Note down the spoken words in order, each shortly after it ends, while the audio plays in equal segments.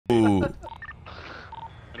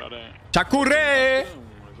Shakure!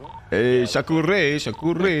 Hey, Shakure,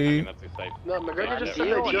 Shakure. No, McGregor just said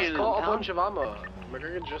they just bought a bunch of ammo.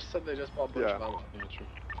 McGregor just said they just bought a bunch of ammo. Yeah, true.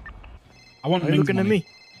 I want Are you looking at me?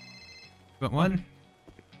 Got one?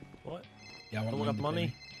 What? Yeah, I want Don't got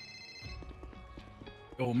money.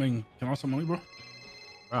 Yo, Ming, can I have some money, bro?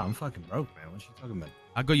 Bro, I'm fucking broke, man. What you talking about?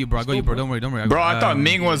 I got you, bro. I got you, bro. Don't worry, don't worry. Bro, I thought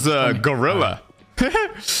Ming was a gorilla.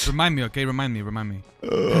 Remind me, okay? Remind me.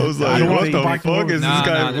 I was like, what the fuck is this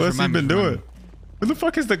guy? What's he been doing? Who the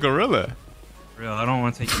fuck is the gorilla? Real, I don't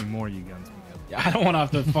want to take any more of you guns. Yeah, I don't want to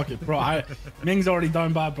have to fuck it, bro. Ming's already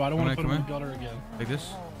done bad, bro. I don't want to put him in the gutter again. Like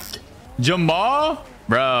this? Jamal?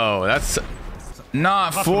 Bro, that's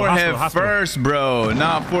not forehead first, bro.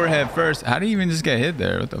 Not forehead first. How do you even just get hit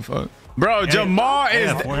there? What the fuck? Bro, Jamal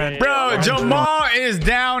is Jamal is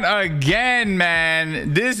down again,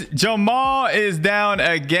 man. This Jamal is down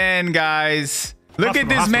again, guys. Look at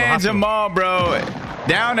this man, Jamal, bro.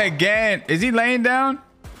 Down again. Is he laying down?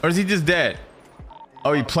 Or is he just dead?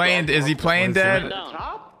 Oh, is he playing dead?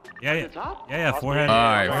 Yeah, forehead. All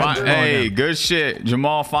right, hey, good shit.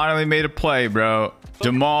 Jamal finally made a play, bro.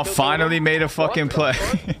 Jamal finally made a fucking play.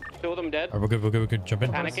 Two of them dead. Alright, we're good. Jump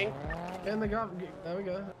in. Panicking. Yeah, there we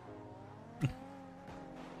go.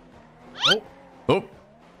 Oh.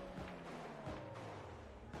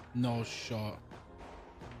 No shot.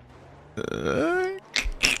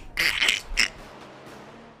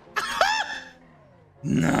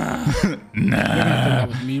 Nah. That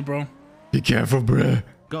was me, bro. Be careful, bro.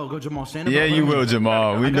 Go, Jamal. Stand up. Yeah, you will,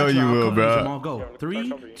 Jamal. We know you will, bro. Jamal, go.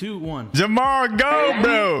 3, 2, 1. Jamal, go,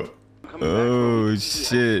 bro. Oh,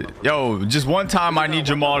 shit. Yo, just one time I need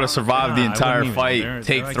Jamal to survive the entire fight.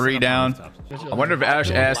 Take 3 down. I wonder if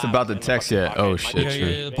Ash asked about the text yet. Oh, shit.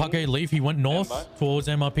 Yeah, Parquet leave. He went north towards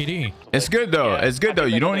MRPD. It's good, though. It's good, though.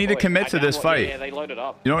 You don't need to commit to this fight. Yeah, they loaded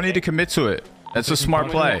up. You don't need to commit to it. That's a smart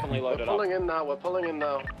play. We're pulling in now.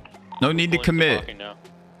 No need to commit.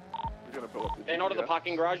 In order to the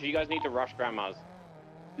parking garage, you guys need to rush grandma's.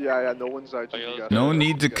 Yeah, no one's out. No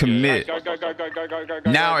need to commit. Go.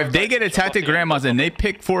 Now, if they get attacked at grandma's and they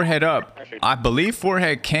pick forehead up, I believe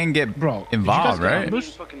forehead can get involved, right?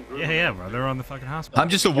 Yeah, bro. They're on the fucking hospital. I'm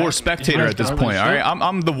just a war spectator at this point, all right?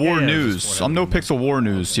 I'm the war news. I'm no pixel war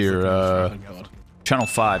news here. Channel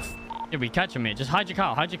 5. Yeah, we catch him, mate. Just hide your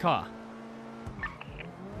car.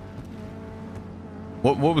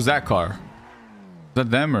 What was that car? Is that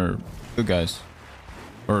them or good guys?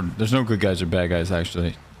 Or there's no good guys or bad guys, actually.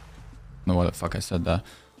 I don't know why the fuck I said that.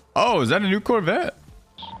 Oh, is that a new Corvette?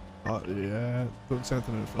 Yeah. Don't say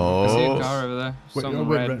anything. Oh. I see a car over there. Some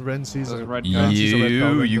red car.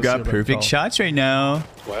 You got perfect shots right now.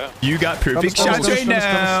 Wow. You got perfect shots right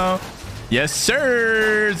now. Yes,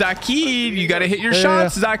 sir. Zakid, you gotta hit your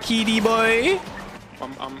shots, Zakidi boy.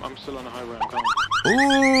 I'm still on the highway. I'm coming.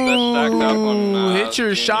 Ooh, hit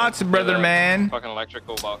your shots, brother, man. Fucking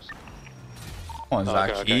electrical box. Come on,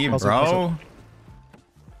 Zakid, bro.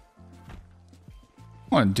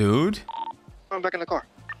 Come on, dude. I'm back in the car.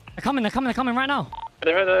 They're coming right now.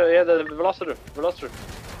 Yeah, the Velociraptor.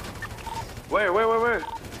 Where?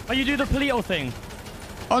 Oh, you do the Polito thing.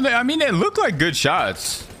 Oh, I mean, they look like good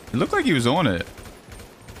shots. It looked like he was on it.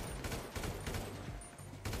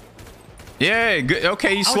 Yeah, good.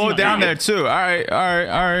 Okay, he slowed down there too. All right.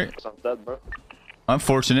 I'm dead, bro.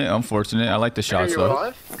 Unfortunate. I like the shots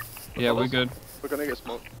though. Yeah, we're good. We're gonna get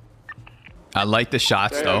smoked. I like the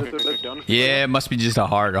shots though. Yeah, it must be just a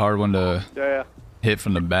hard one to hit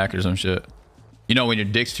from the back or some shit. You know, when your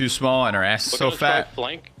dick's too small and our ass is so fat,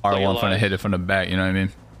 R1 trying to hit it from the back. You know what I mean?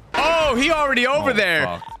 Oh, he already over there.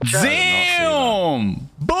 Fuck. Damn,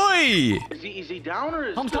 boy. Is he down or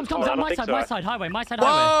is Come down my side highway.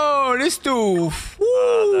 Whoa, this dude.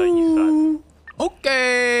 Woo.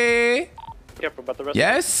 Okay.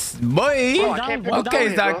 Yes, boy.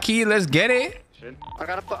 Okay, Zaki, let's get it.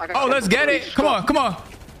 Oh, let's get it. Come on.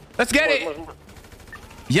 Let's get it.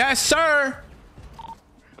 Yes, sir.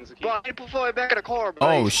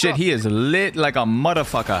 Oh, shit. He is lit like a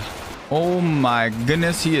motherfucker. Oh, my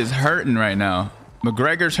goodness. He is hurting right now.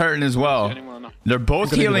 McGregor's hurting as well. They're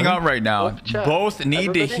both healing up right now. Both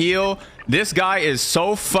need to heal. This guy is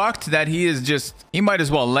so fucked that he is just... He might as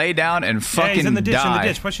well lay down and fucking he's in the die.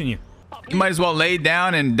 ditch, pushing you. He might as well lay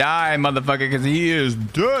down and die, motherfucker, because he is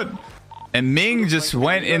dead. And Ming just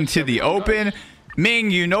went into the open.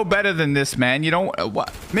 Ming, you know better than this, man. You don't...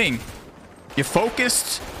 what? Ming, you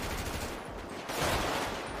focused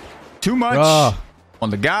too much on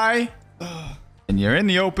the guy. And you're in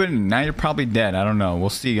the open, and now you're probably dead. I don't know. We'll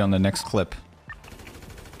see on the next clip.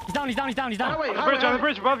 He's down. On the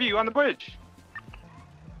bridge above you, on the bridge.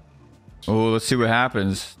 Oh, let's see what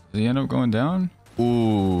happens. Does he end up going down?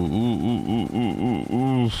 Ooh.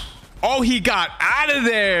 Oh, he got out of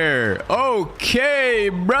there. Okay,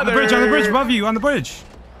 brother. On the bridge above you, on the bridge.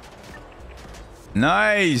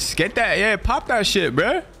 Nice. Get that. Yeah, pop that shit,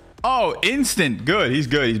 bro. Oh, instant. Good. He's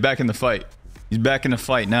good. He's back in the fight. He's back in the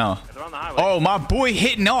fight now. Oh, my boy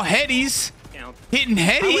hitting all headies. Hitting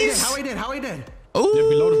headies. How he did? Ooh. Yeah,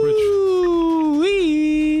 below the bridge.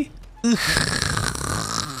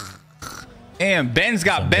 And Ben's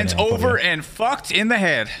got bent over and fucked in the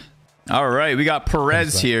head. All right, we got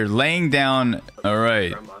Perez here laying down. All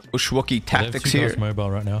right, Bush Wookie tactics here.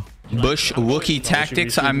 Mobile right now. Bush Wookie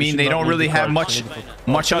tactics. I mean, they don't really have much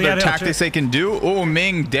other tactics they can do. Oh,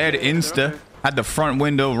 Ming dead insta. Had the front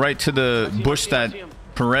window right to the bush that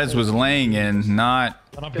Perez was laying in. Not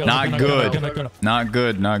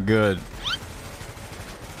good. Not good.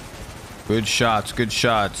 Good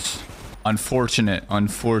shots. Unfortunate.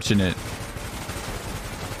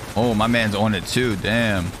 Oh, my man's on it too.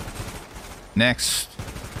 Damn. Next.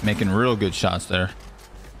 Making real good shots there.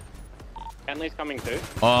 Henley's coming too.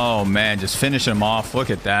 Oh, man. Just finishing him off. Look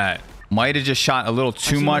at that. Might have just shot a little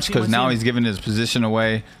too much because now he's giving his position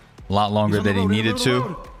away a lot longer than he needed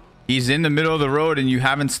to. He's in the middle of the road and you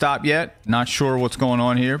haven't stopped yet. Not sure what's going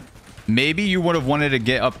on here. Maybe you would have wanted to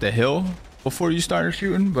get up the hill before you started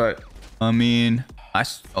shooting, but I mean,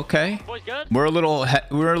 okay. We're a little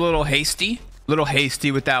hasty.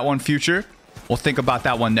 With that one, Future. We'll think about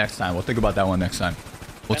that one next time. We'll take a look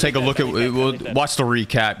at. We'll watch the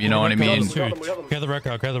recap. You know what I mean? Get the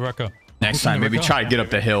record. Next time, maybe try to get up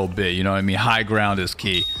the hill a bit. You know what I mean? High ground is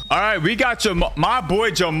key. All right, we got my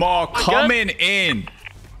boy Jamal coming in.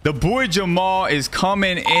 The boy Jamal is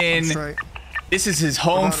coming in. That's right. This is his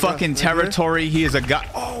home fucking territory. He is a guy.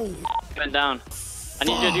 Oh. Been down. I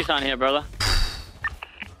need you to do something here, brother.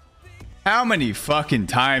 How many fucking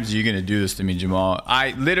times are you gonna do this to me, Jamal?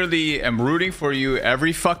 I literally am rooting for you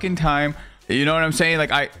every fucking time. You know what I'm saying?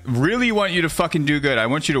 Like, I really want you to fucking do good. I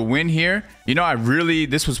want you to win here. You know,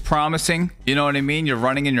 this was promising. You know what I mean? You're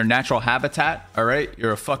running in your natural habitat. All right.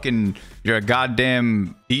 You're a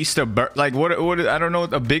goddamn beast of like, what, I don't know,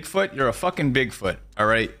 a Bigfoot. You're a fucking Bigfoot. All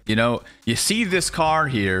right. You know, you see this car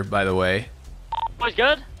here, by the way. What's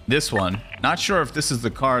good? This one. Not sure if this is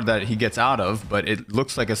the car that he gets out of, but it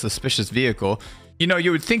looks like a suspicious vehicle. You know,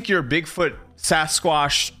 you would think your Bigfoot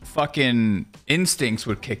Sasquatch fucking instincts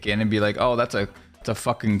would kick in and be like, oh, that's a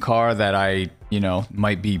fucking car that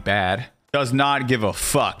might be bad. Does not give a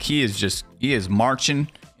fuck. He is marching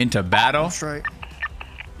into battle. That's right.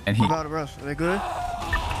 And he about Russ. Are they good?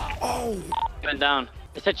 Oh. Been down.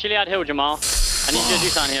 It's a chilly out hill, Jamal. I need you to do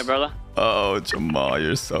something here, brother. Oh, Jamal,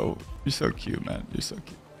 you're so cute, man. You're so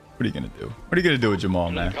cute. What are you gonna do? What are you gonna do with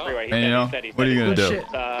Jamal, man? And, you know, what are you gonna do?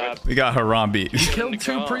 We got Harambe. He killed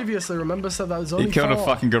two previously, remember? So that was only He killed a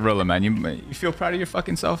fucking gorilla, man. You feel proud of your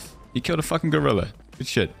fucking self? You killed a fucking gorilla. Good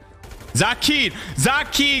shit.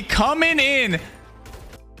 Zaki coming in.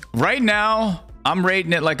 Right now, I'm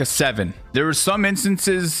rating it like a 7. There were some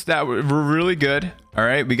instances that were really good. All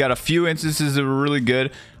right, we got a few instances that were really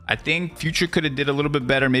good. I think Future could have did a little bit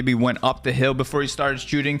better. Maybe went up the hill before he started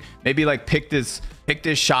shooting. Maybe like picked his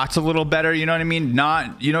shots a little better. You know what I mean?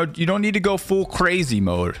 You don't need to go full crazy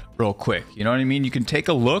mode real quick. You know what I mean? You can take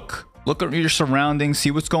a look at your surroundings,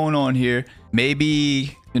 see what's going on here.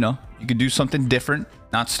 Maybe, you could do something different.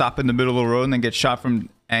 Not stop in the middle of the road and then get shot from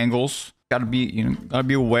angles. Gotta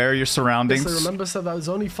be aware of your surroundings. Yes, I remember, so that was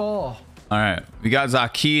only 4. All right, we got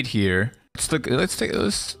Zakid here. Let's take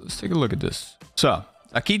a look at this. So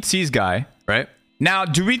Zakid sees guy, right? Now,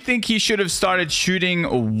 do we think he should have started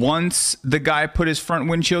shooting once the guy put his front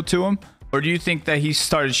windshield to him? Or do you think that he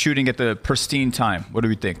started shooting at the pristine time? What do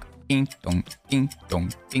we think? Ding, dong, ding,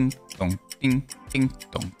 dong, ding, dong, ding, ding,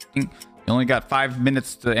 dong, ding. You only got 5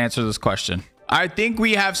 minutes to answer this question. I think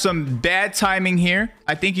we have some bad timing here.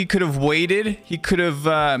 I think he could have waited. He could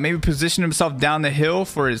have maybe positioned himself down the hill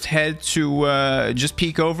for his head to just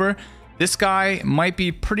peek over. This guy might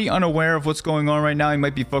be pretty unaware of what's going on right now. He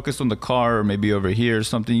might be focused on the car or maybe over here or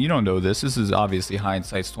something. You don't know this. This is obviously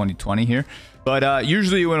hindsight's 2020 here. But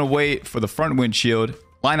usually you want to wait for the front windshield,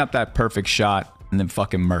 line up that perfect shot, and then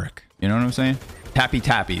fucking murk. You know what I'm saying? Tappy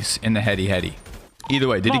tappies in the heady. Either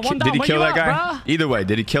way, did he kill that guy? Either way,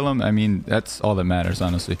 did he kill him? I mean, that's all that matters,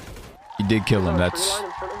 honestly. He did kill him. That's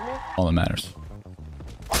all that matters.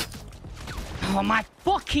 Oh my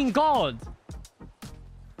fucking god!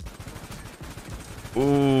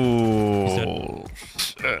 Ooh.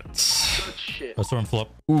 Shit. That's one flop.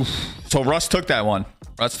 Oof. So Russ took that one.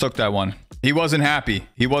 He wasn't happy.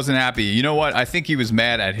 You know what? I think he was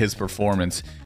mad at his performance.